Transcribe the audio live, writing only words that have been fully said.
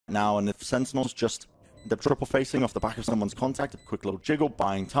now, and if Sentinel's just the triple facing off the back of someone's contact, a quick little jiggle,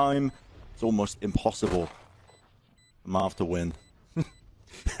 buying time, it's almost impossible. Marv to win.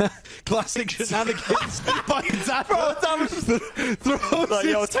 Classic shenanigans by Dad. Bro, that was just like,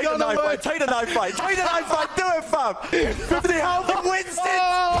 yo, take the knife fight, take the knife fight, take the knife fight, do it, fam! 50 health and wins it!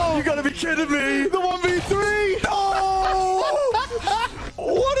 Oh, you gotta be kidding me! The 1v3! Oh!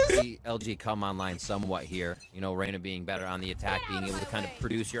 What is it? LG come online somewhat here. You know, Reyna being better on the attack, being able to kind of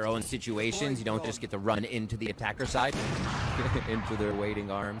produce your own situations. You don't just get to run into the attacker side, into their waiting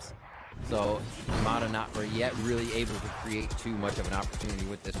arms. So, Mata not yet really able to create too much of an opportunity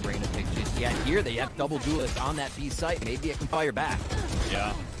with this Reyna pick just yet. Here they have double duelists on that B site. Maybe it can fire back.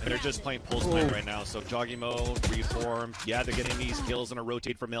 Yeah, they're just playing pulse plan right now. So jogging mode, reform. Yeah, they're getting these kills on a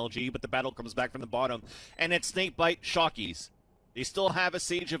rotate from LG, but the battle comes back from the bottom. And it's Snakebite Shockies. They still have a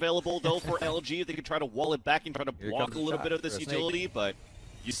Sage available, though, for LG. They can try to wall it back and try to block a little bit of this utility, but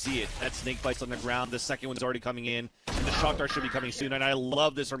you see it. That Snakebite's on the ground. The second one's already coming in. And the Shock Dart should be coming soon, and I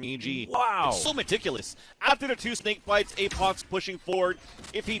love this from EG. Wow. It's so meticulous. After the 2 Snakebites, Apox pushing forward.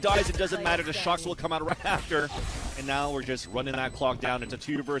 If he dies, it doesn't matter. The Shocks will come out right after. And now we're just running that clock down. It's a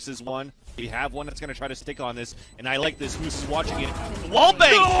 2 versus 1. We have one that's going to try to stick on this, and I like this. Who's watching it?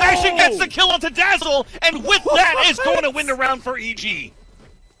 Wallbang actually gets the kill onto Dazzle, and with that is going to win the round for EG.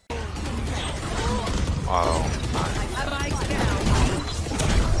 Wow.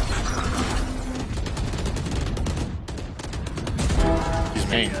 He's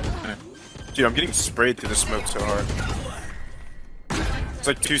main. Dude, I'm getting sprayed through the smoke so hard. It's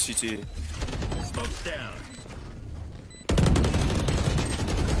like 2 CT. Smoke's down.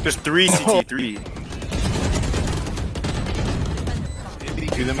 There's 3 CT, 3.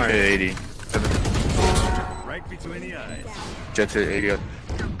 Two of them are at 80. Right between the eyes. Jet to 80.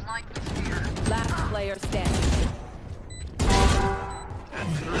 Last player standing.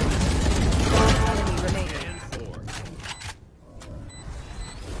 Enemy remaining. And 4.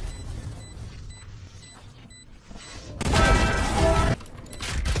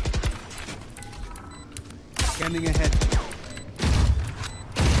 Scanning ahead.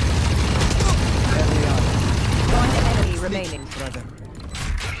 One enemy remaining.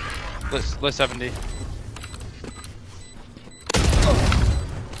 List 70.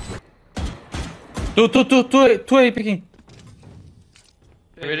 Two A picking.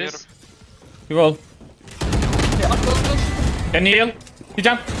 Here it is. You roll. Can you heal? You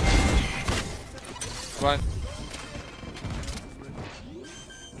jump. Blind.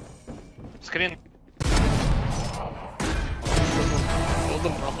 Screen. Hold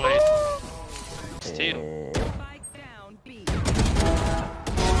them properly. Steal. Spike down B.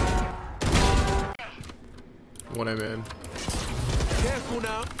 One I'm in. Careful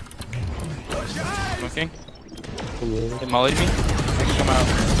now. Smoking. They mollied me. I can come out.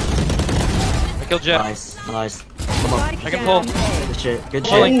 I killed Jet. Nice. I can pull. Good shit. Good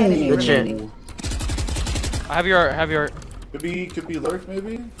shit. I have your. Could be lurk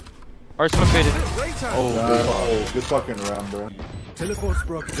maybe. Our smoke faded. Oh, good fucking round, bro. Teleport's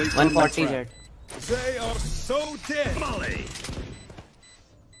broken. 140 here. They are so dead. Molly.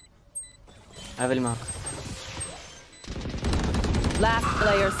 I will mark. Last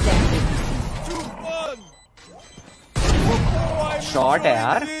player standing. Shot है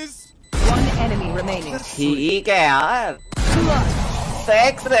यार. One enemy remaining. ठीक है यार.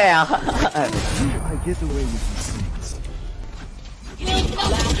 Sex है यार. I get away with these things.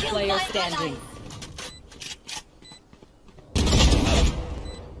 Last player standing.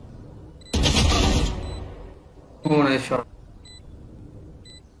 Oh, nice shot.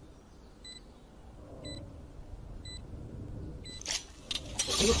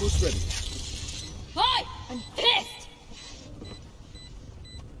 Teleport's ready. Hi! I'm pissed!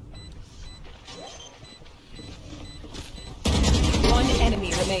 One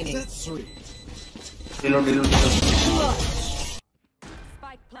enemy remaining. That's sweet. Reload.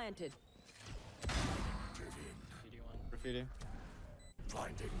 Spike planted. Graffiti.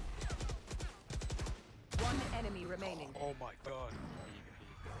 Blinding. One enemy remaining. Oh my god.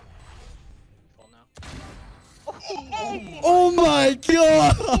 Fall now. Oh my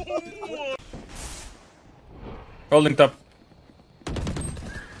god! Holding top.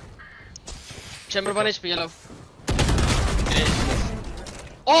 Chamber 1 HP yellow.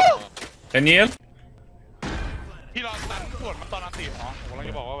 Oh! Can you heal? พี่รอตันปวดมาตอนอันตีอ๋อผมกำลัง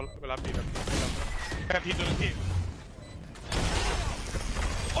จะบอกว่าเวลาตีแบบทีตัวนึงที่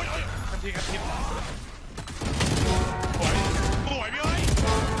โอ้ยกันทีสวยพี่เอ้ย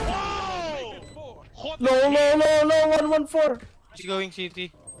ว้าวโคตร Low. 114. She's going CT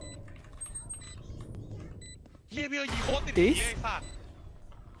เฮียพี่เอ้ยยิงโคตรติดไอ้สัตว์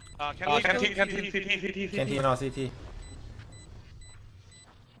Canteen or CT.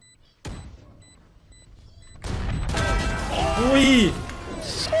 Ui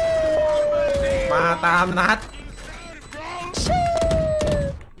มาตามนัด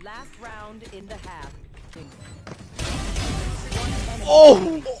Last round in the half.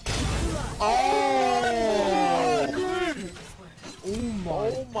 Oh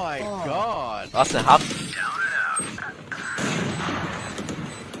my god. That's a hub.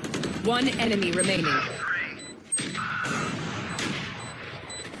 One enemy remaining.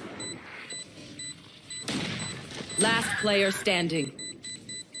 Last player standing.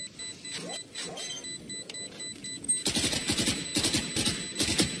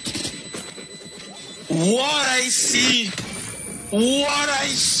 What I see! What I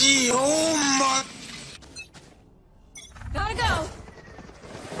see! Oh my! Gotta go.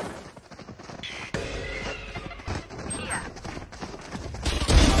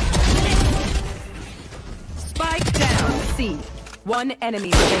 Spike down. C. One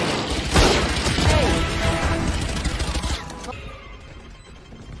enemy remaining.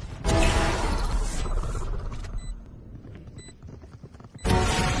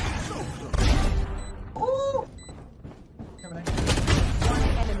 One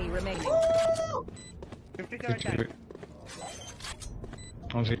enemy remaining.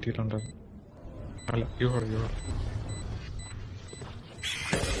 On CT under. You heard.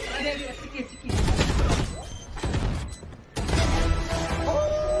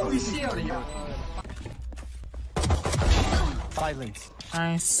 Silence.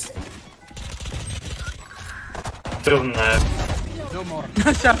 Nice. Still not. No more.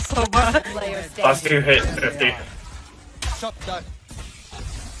 Shot so bad. Player Last standing. 2 hit 50. Shot that.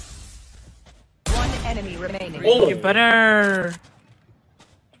 One enemy remaining. Oh! You better.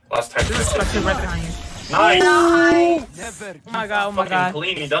 Last time. Structure right behind you. Nice! Never. Oh my god, oh my Fucking god.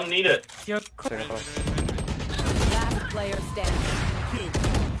 clean, he doesn't need it. You're Last player standing.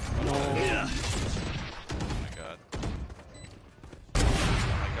 Oh my god. Oh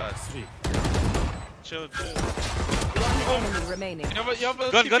my god. Chill. One enemy remaining. Gun.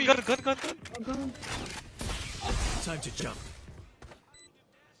 Time to jump.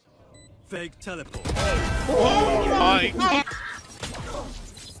 Fake teleport. Oh my god.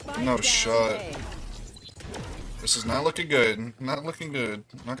 No Down shot. A. This is not looking good. Not looking good.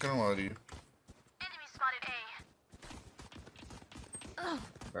 Not gonna lie to you.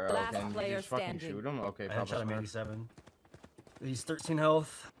 Bro, Last can you player just fucking standing. shoot him? Okay, I shot him probably. 87. He's 13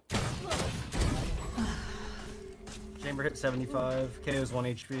 health. Chamber hit 75. KO's 1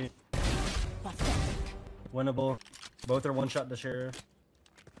 HP. Winnable. Both are one shot to sheriff.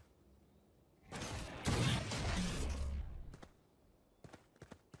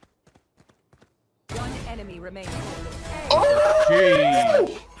 One enemy remaining.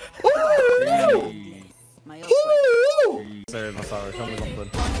 Jeez. Sorry, I'm sorry. Tell me something.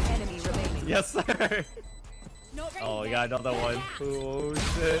 One enemy remaining. Yes, sir. Oh, we got another one. Oh,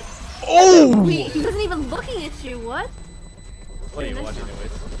 shit. Wait, he wasn't even looking at you, what? What are you watching,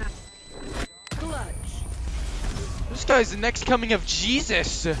 anyways? Clutch. This guy's the next coming of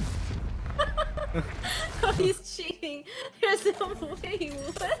Jesus. Oh, he's cheating. There's no way,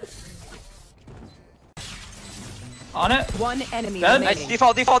 what? on it. One enemy Dead. remaining.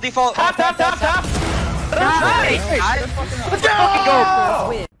 Default. Tap. Nice. Let's go.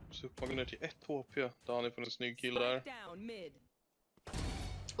 Win. Så uppar vi ner till 1 HP. Dani får en snygg kill där. Down mid.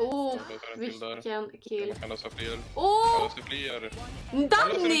 Oh, Jag löser en till där. vilken kill. Man kan lösa fler. Oh, Man löser fler. Man löser en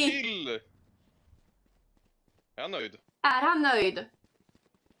Danny! till! Är han nöjd? Är han nöjd?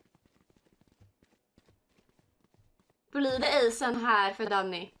 Blir det acen här för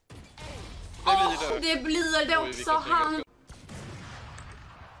Danny? Det blir det också. Han...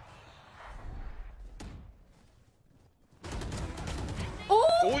 Oh!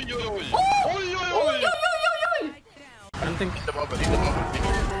 Oj! I don't think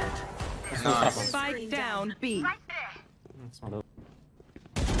Spike down B. it's not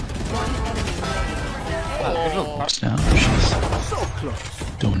Now she's so close.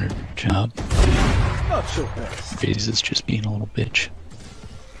 doing her job. Not so best. Phase is just being a little bitch.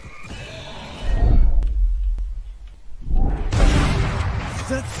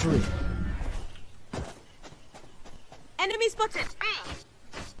 Set 3. Enemy spotted.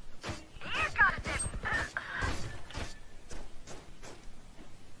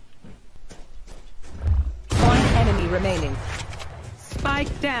 One enemy remaining.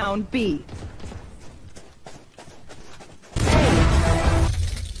 Spike down B.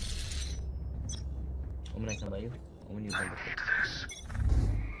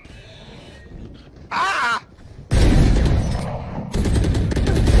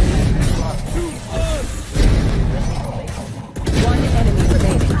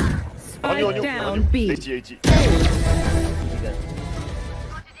 B.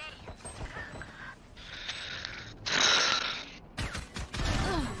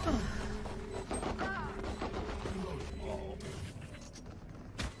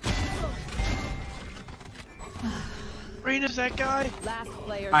 Reina's that guy. Last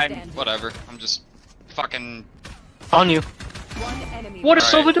player I'm standing. whatever. I'm just fucking On you. One enemy. What is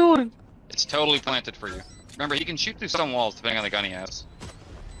Alright. Silva doing? It's totally planted for you. Remember, he can shoot through some walls depending on the gun he has.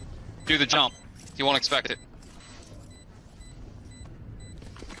 Do the jump. He won't expect it.